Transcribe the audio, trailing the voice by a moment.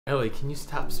Ellie, can you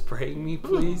stop spraying me,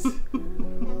 please?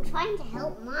 I'm trying to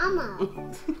help Mama.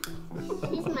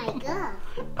 She's my girl.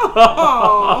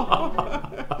 Oh.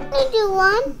 Let me do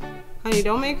one. Honey,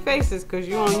 don't make faces because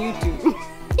you're on YouTube.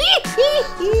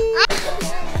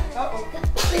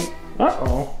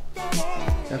 Uh-oh.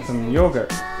 Got some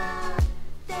yogurt.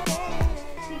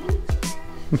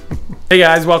 Hey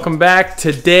guys, welcome back.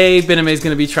 Today, Bename is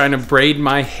going to be trying to braid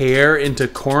my hair into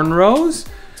cornrows.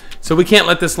 So we can't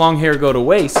let this long hair go to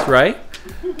waste, right?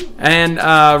 And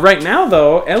right now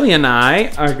though, Ellie and I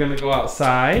are gonna go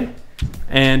outside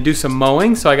and do some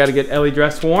mowing. So I gotta get Ellie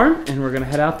dressed warm and we're gonna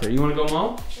head out there. You wanna go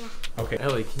mow? Yeah. Okay.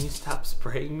 Ellie, can you stop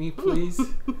spraying me, please?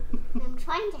 I'm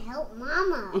trying to help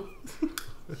Mama.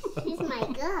 She's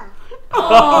my girl.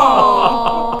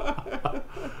 Oh.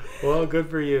 Well, good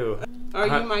for you. Are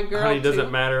you my girl Honey, too? doesn't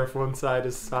matter if one side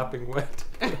is sopping wet.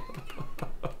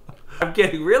 I'm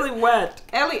getting really wet.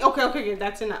 Ellie, okay,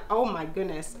 that's enough. Oh my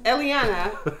goodness.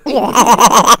 Eliana,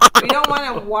 we don't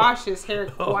want to wash his hair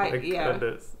quite yet.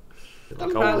 Goodness.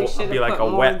 Probably should Be have like put a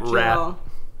more wet gel. rat.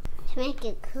 To make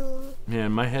it cool.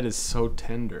 Man, my head is so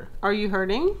tender. Are you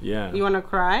hurting? Yeah. You want to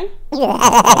cry?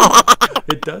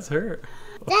 It does hurt.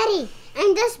 Daddy,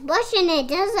 I'm just brushing it.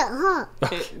 Doesn't hurt.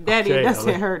 Daddy, Okay, doesn't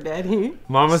Ellie. hurt, Daddy.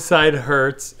 Mama's side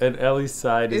hurts and Ellie's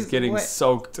side is It's getting wet.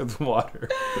 soaked with water.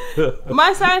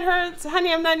 My side hurts.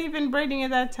 Honey, I'm not even braiding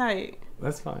it that tight.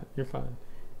 That's fine. You're fine.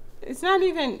 It's not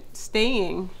even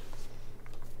staying.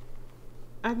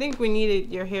 I think we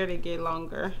needed your hair to get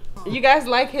longer. You guys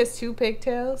like his two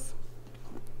pigtails?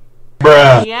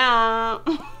 Bruh. Yeah.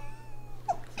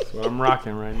 That's what I'm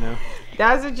rocking right now.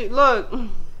 That's what you look.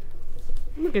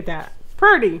 Look at that.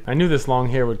 Pretty. I knew this long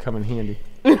hair would come in handy.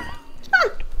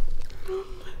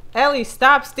 Ellie,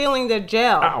 stop stealing the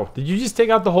gel. Ow. Did you just take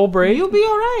out the whole braid? You'll be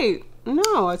alright.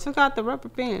 No, I took out the rubber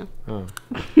band. Oh.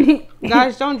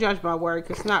 Guys, don't judge my work.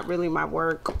 It's not really my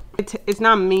work. It's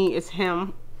not me, it's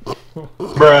him.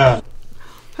 Bruh.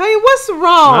 Hey, what's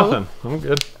wrong? Nothing. I'm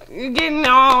good. You're getting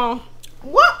all...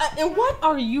 What? And what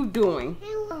are you doing?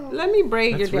 Hello. Let me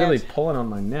braid That's your really dad's... pulling on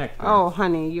my neck. there. Oh,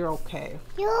 honey, you're okay.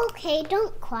 You're okay.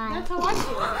 Don't cry. That's how I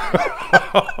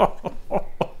feel.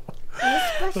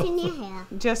 Just brushing your hair.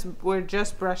 We're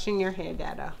just brushing your hair,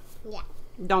 Dada. Yeah.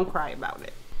 Don't cry about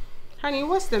it. Honey,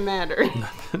 what's the matter?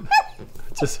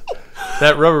 Just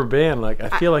that rubber band, like, I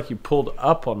feel like you pulled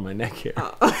up on my neck hair.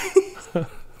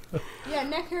 Yeah,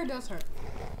 neck hair does hurt.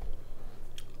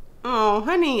 Oh,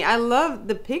 honey, I love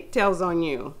the pigtails on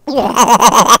you. You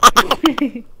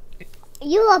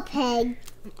a pig.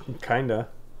 Kinda.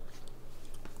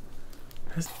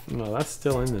 No, that's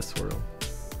still in this world.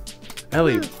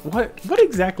 Ellie, what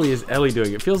exactly is Ellie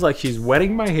doing? It feels like she's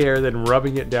wetting my hair, then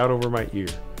rubbing it down over my ear.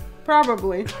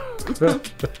 Probably.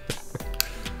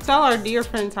 Tell our dear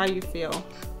friends how you feel.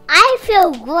 I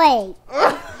feel great.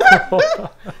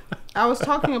 I was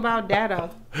talking about Dada.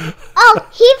 Oh,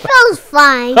 he feels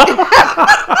fine.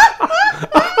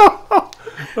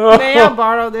 May I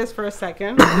borrow this for a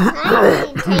second? I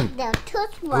need to take the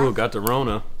toothbrush. Ooh, got the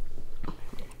Rona.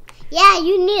 Yeah,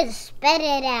 you need to spit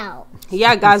it out.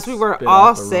 Yeah, guys, we were Spit all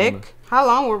out the sick. Rona. How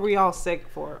long were we all sick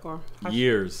for? Or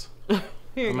Years. Here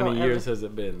How you many go, years Ellie. has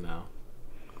it been now?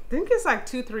 I think it's like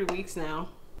 2-3 weeks now.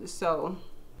 So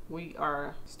we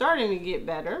are starting to get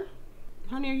better.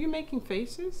 Honey, are you making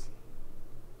faces?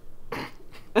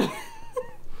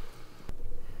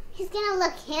 He's gonna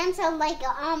look handsome like the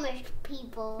Amish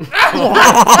people.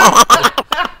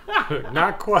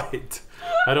 Not quite.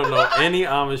 I don't know any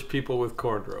Amish people with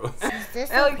cornrows. Is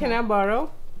this Ellie, okay? can I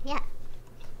borrow? Yeah.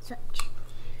 Switch.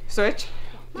 Switch?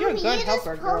 You're a Mommy, good you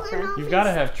helper, just pulling girlfriend. off You've his- got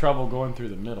to have trouble going through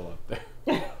the middle up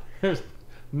there. There's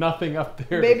nothing up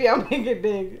there. Maybe I'll make it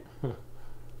big.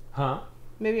 Huh?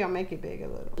 Maybe I'll make it big a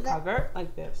little. Cover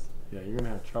like this. Yeah, you're going to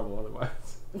have trouble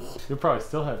otherwise. You'll probably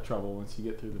still have trouble once you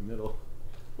get through the middle.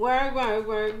 Work.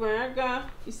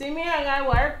 You see me? I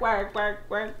got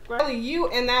work. Ellie, you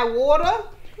in that water?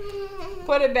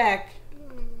 Put it back.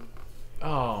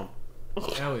 Oh,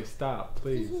 Ellie, stop,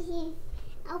 please. Is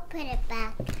I'll put it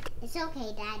back. It's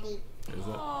okay, Daddy. it?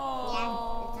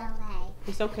 Yeah,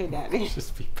 It's okay, Daddy.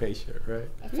 Just be patient, right?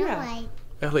 it's Yeah. alright.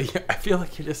 Ellie, I feel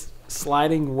like you're just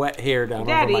sliding wet hair down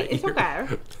Daddy, over my it's ear. okay.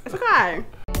 It's okay.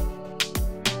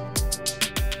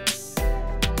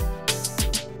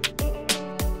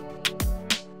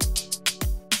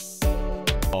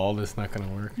 All this not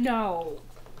gonna work. No.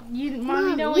 You, Mom,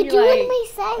 mommy, know you when do you're what like, we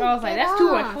say. I was like, Get that's too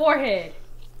off. much forehead.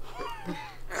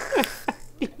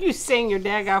 You saying your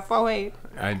dad got forehead?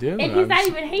 I do. And he's not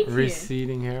even hating it.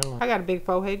 receding hairline. I got a big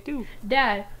forehead too.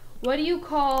 Dad, what do you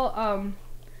call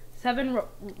 7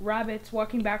 rabbits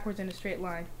walking backwards in a straight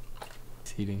line?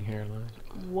 receding hairline.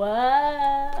 What?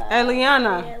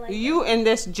 Eliana, Yeah, like you in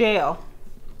this jail.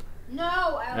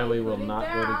 No, Ellie will not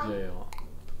go to jail.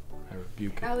 I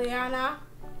rebuke it. Eliana.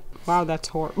 Wow, that's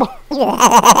horrible.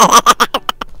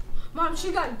 Mom,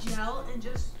 she got gel and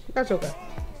just. That's okay.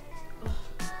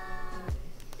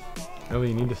 Ellie,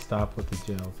 you need to stop with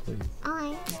the gel, please.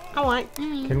 Alright. I want.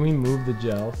 Can we move the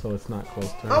gel so it's not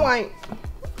close to her? I want.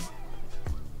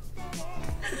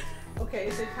 Okay,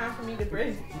 is it time for me to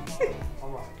braid? I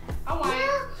want. No,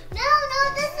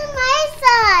 this is my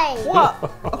side.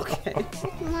 What? Okay. This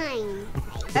is mine.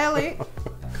 Ellie,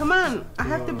 come on. I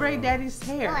have to braid Daddy's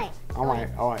hair. Alright.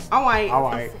 I want.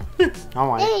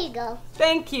 There you go.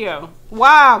 Thank you.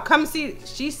 Wow, come see.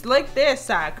 She slicked this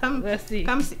side. Come. Let's see.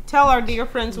 Come see. Tell our dear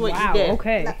friends what you did.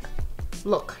 Okay.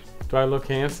 Look. Do I look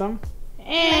handsome?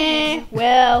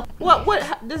 Well.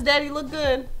 What? Does Daddy look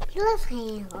good? He looks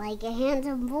like a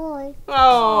handsome boy.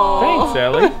 Oh. Thanks,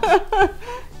 Ellie.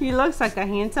 He looks like a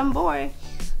handsome boy.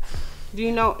 Do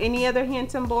you know any other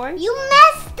handsome boys? You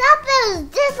messed up. It was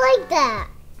just like that.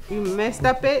 You messed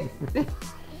up it.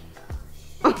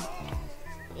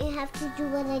 You have to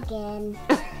do it again.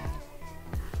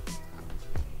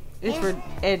 It's for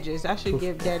edges. I should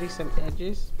give Daddy some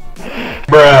edges. Yeah.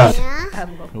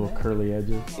 Little curly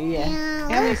edges. Yeah. Yeah.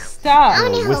 Ellie, I stop.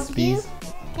 want to Little help you. wispies.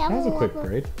 That was a quick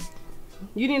braid.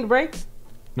 You need a break?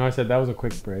 No, I said that was a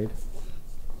quick braid.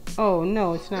 Oh,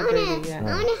 no, it's not braided yet. I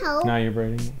want to help. Now you're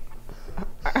braiding it.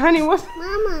 Honey, what's...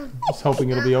 Mama. Just hoping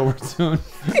it'll be over soon.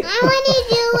 I want to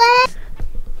do it.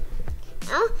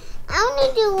 I want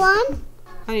to do one.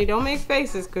 Honey, don't make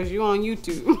faces because you're on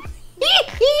YouTube. I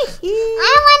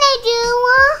want to do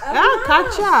one. Ah,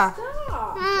 Kacha.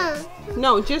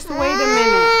 No, just wait a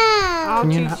minute. I'll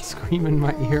Can you teach not scream in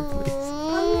my ear, please?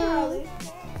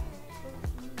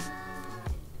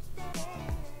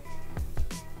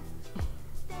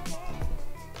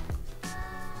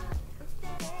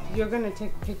 You're going to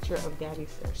take a picture of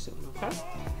Daddy's hair soon, okay?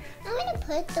 I'm going to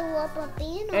put the rubber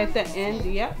band on. At the end,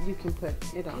 yep, you can put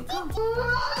it on.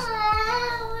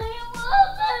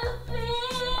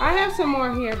 I have some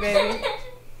more here, baby.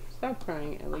 Stop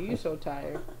crying, Ellie. You're so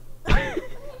tired.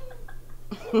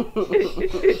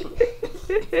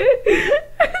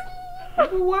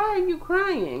 Why are you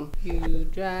crying? You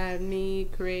drive me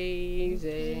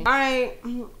crazy. All right.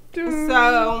 So,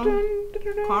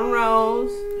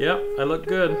 cornrows. Yep, I look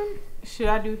good. Should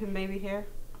I do him baby hair?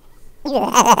 Should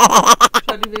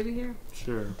I do baby hair?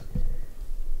 Sure.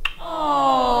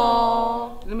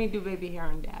 Oh. Let me do baby hair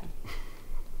on Dad.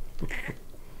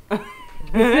 Is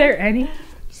there any?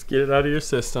 Just get it out of your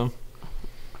system.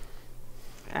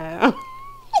 I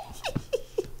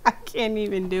can't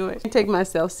even do it. I take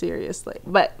myself seriously.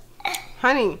 But,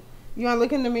 honey, you want to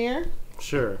look in the mirror?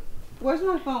 Sure. Where's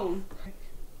my phone?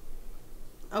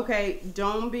 Okay,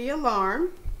 don't be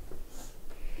alarmed,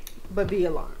 but be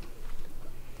alarmed.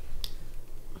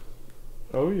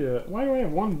 Oh yeah. Why do I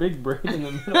have one big braid in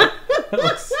the middle? That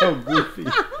looks so goofy.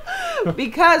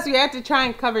 Because you have to try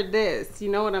and cover this. You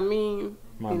know what I mean?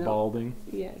 My balding.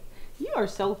 Yes. You are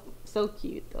so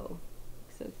cute, though.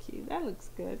 So cute. That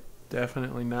looks good.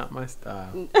 Definitely not my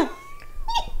style.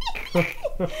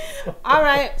 All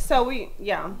right, so we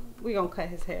gonna cut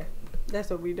his hair.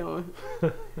 That's what we doing.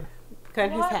 Cut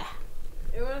his hair.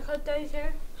 You want to cut Daddy's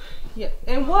hair? Yeah.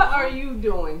 And what are you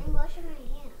doing? I'm washing my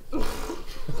hands.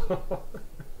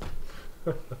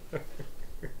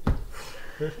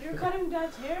 You're cutting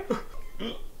Dad's hair?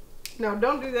 No,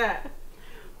 don't do that.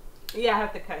 Yeah, I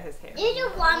have to cut his hair. Did you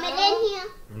vomit in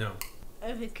here? No.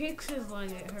 If it kicks his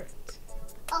leg, it hurts.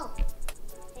 Oh.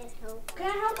 There's hope. Can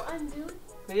I help undo?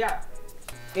 Yeah.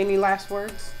 Any last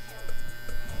words?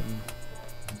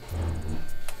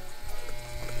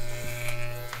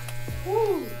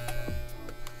 Ooh.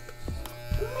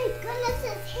 Oh my goodness,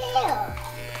 his hair.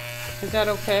 Is that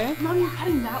okay? Mom, you're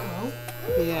cutting that low?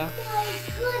 Yeah. Oh my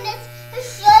goodness, his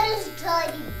shirt is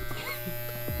dirty.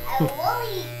 I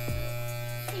really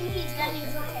think he's gonna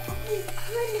go. Oh my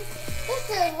goodness, that's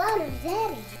a lot of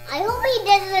daddy. I hope he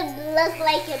doesn't look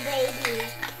like a baby.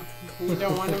 You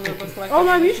don't want him to look like Oh,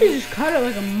 Mom, you should just cut it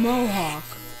like a mohawk.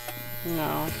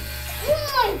 No. Oh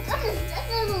my goodness, that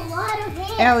is a lot of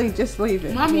hair. Ellie, just leave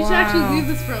it. Mom, you should actually leave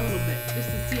this for a little bit, just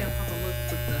to see how Papa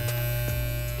looks with the...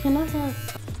 Can I have...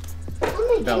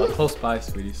 Oh my Bella, goodness. close by,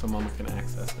 sweetie, so Mama can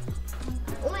access it.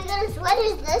 Oh my goodness, what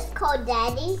is this called,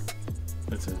 Daddy?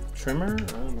 It's a trimmer? I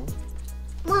don't know.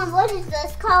 Mom, what is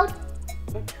this called?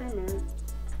 A trimmer.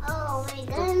 Oh my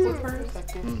Flip her a goodness.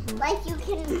 second. Like you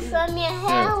can trim your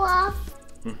hair off.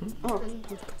 Oh.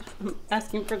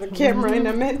 Asking for the camera and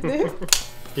I meant this.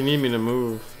 You need me to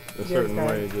move a certain okay.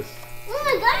 way, just... Oh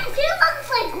my goodness, he looks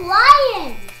like like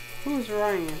Ryan. Who's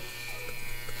Ryan?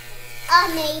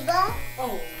 A neighbor.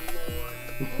 Oh,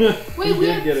 Lord. We we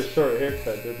did have- get a short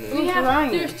haircut, didn't we? We Who's have,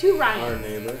 Ryan? there's two Our Ryans.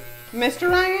 neighbor. Mr.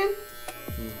 Ryan?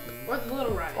 Or the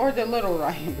little Ryan. Or the little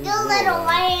Ryan? The little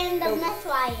Ryan, the Miss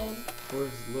Ryan.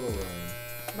 Where's little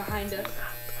Ryan? Behind us.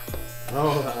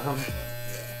 Oh,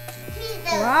 He's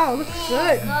the Wow, looks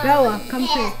good. big Bella, come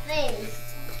see. face.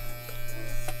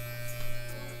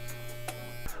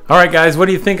 all right, guys. What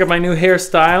do you think of my new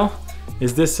hairstyle?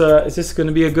 Is this going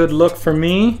to be a good look for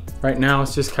me? Right now,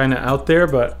 it's just kind of out there,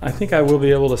 but I think I will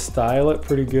be able to style it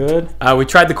pretty good. We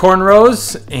tried the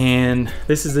cornrows, and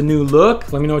this is the new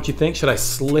look. Let me know what you think. Should I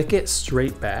slick it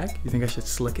straight back? You think I should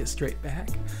slick it straight back?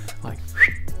 Like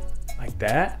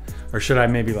that? Or should I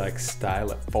maybe like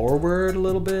style it forward a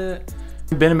little bit?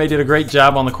 Ben and May did a great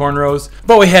job on the cornrows,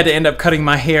 but we had to end up cutting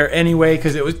my hair anyway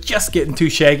because it was just getting too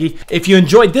shaggy. If you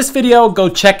enjoyed this video, go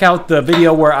check out the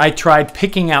video where I tried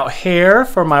picking out hair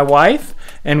for my wife.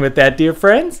 And with that, dear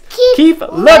friends, keep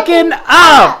looking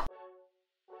up!